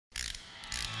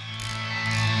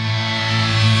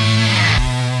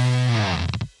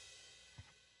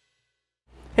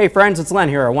Hey friends, it's Len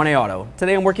here at 1A Auto.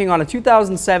 Today I'm working on a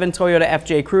 2007 Toyota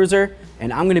FJ Cruiser,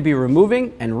 and I'm going to be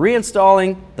removing and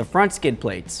reinstalling the front skid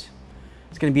plates.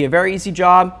 It's going to be a very easy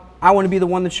job. I want to be the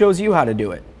one that shows you how to do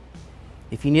it.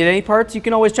 If you need any parts, you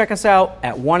can always check us out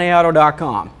at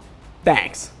 1aauto.com.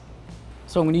 Thanks.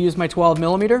 So I'm going to use my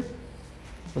 12mm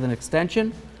with an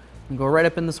extension and go right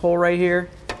up in this hole right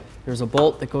here. There's a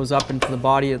bolt that goes up into the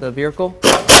body of the vehicle.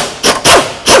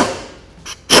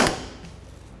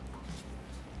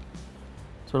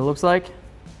 That's what it looks like.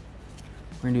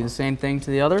 We're going to do the same thing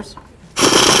to the others.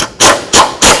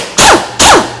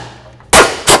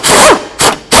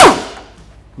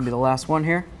 Gonna be the last one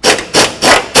here.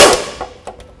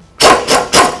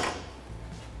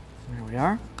 There we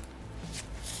are.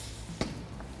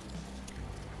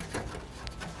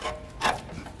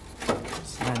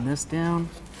 Slide this down.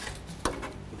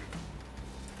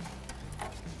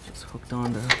 Just hooked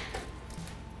onto.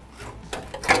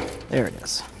 There it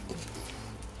is.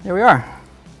 There we are.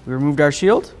 We removed our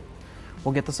shield.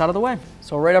 We'll get this out of the way.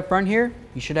 So right up front here,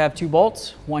 you should have two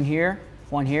bolts, one here,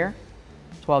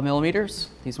 12mm.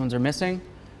 These ones are missing,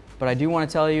 but I do want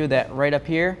to tell you that right up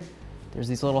here, there's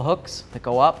these little hooks that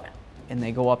go up and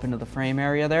they go up into the frame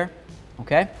area there,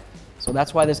 okay? So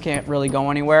that's why this can't really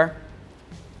go anywhere.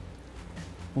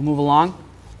 We'll move along.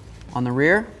 On the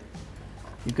rear,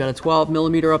 you've got a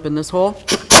 12mm up in this hole.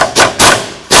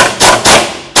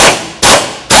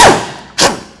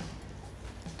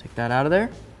 Take that out of there.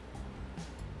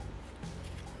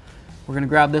 We're going to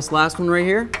grab this last one right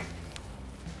here.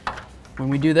 When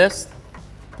we do this,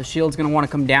 the shield's going to want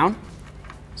to come down,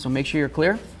 so make sure you're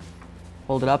clear.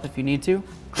 Hold it up if you need to.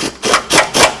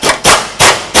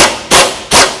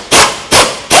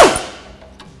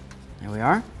 There we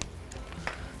are.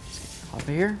 Off of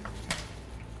here.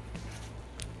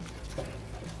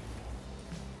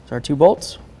 So our two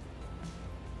bolts.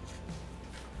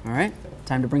 All right,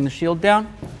 time to bring the shield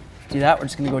down. Do that, we're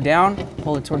just going to go down,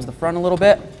 pull it towards the front a little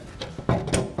bit,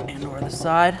 and over the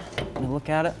side. Let me look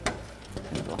at it.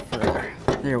 Go further.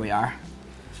 There we are.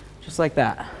 Just like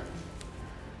that.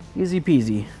 Easy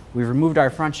peasy. We've removed our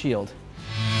front shield.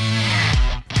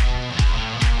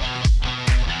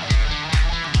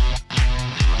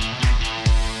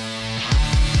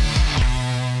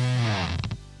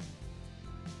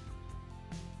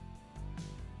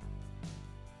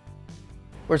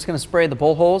 We're just going to spray the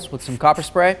bolt holes with some copper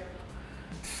spray.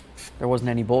 There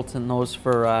wasn't any bolts in those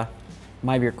for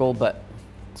my vehicle, but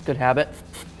it's a good habit.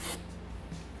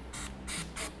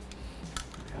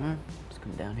 Okay, just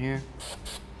come down here.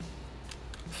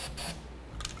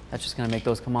 That's just going to make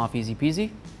those come off easy peasy.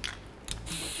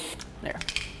 There.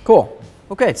 Cool.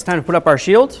 Okay, it's time to put up our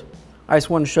shield. I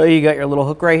just want to show you, you got your little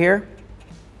hook right here.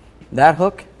 That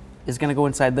hook is going to go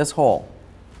inside this hole.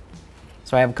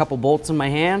 So I have a couple bolts in my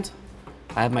hand.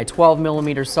 I have my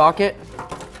 12mm socket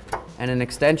and an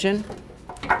extension.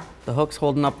 The hook's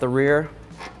holding up the rear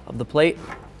of the plate.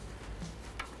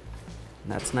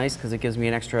 And that's nice because it gives me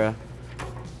an extra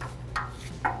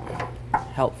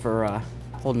help for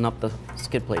holding up the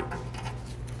skid plate.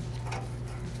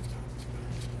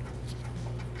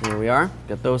 There we are,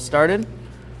 got those started.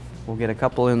 We'll get a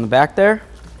couple in the back there.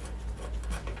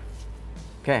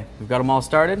 Okay, we've got them all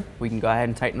started. We can go ahead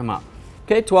and tighten them up.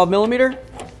 Okay, 12mm.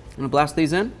 I'm gonna blast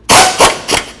these in.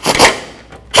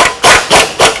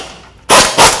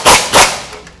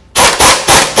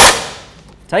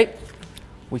 Tight.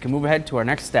 We can move ahead to our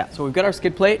next step. So we've got our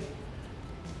skid plate.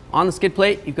 On the skid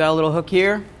plate, you've got a little hook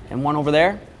here and one over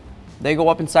there. They go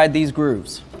up inside these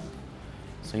grooves.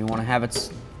 So you want to have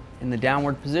it in the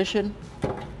downward position.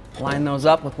 Line those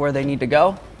up with where they need to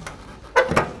go.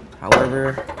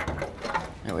 However,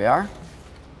 there we are.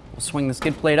 We'll swing the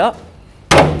skid plate up.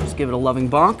 Just give it a loving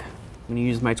bonk. I'm going to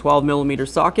use my 12mm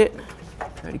socket.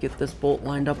 Try to get this bolt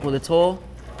lined up with its hole.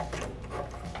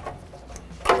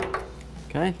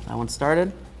 Okay, that one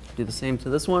started. Do the same to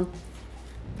this one.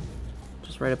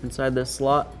 Just right up inside this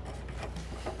slot.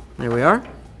 There we are.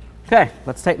 Okay,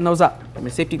 let's tighten those up. Got my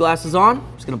safety glasses on.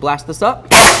 I'm just going to blast this up.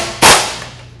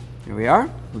 Here we are.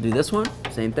 We'll do this one.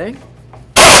 Same thing.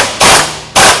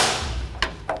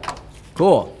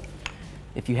 Cool.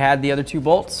 If you had the other two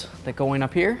bolts that go in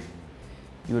up here,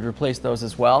 you would replace those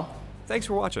as well. Thanks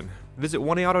for watching. Visit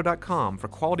 1aauto.com for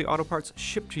quality auto parts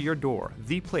shipped to your door,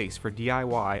 the place for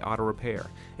DIY auto repair.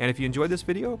 And if you enjoyed this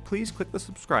video, please click the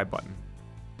subscribe button.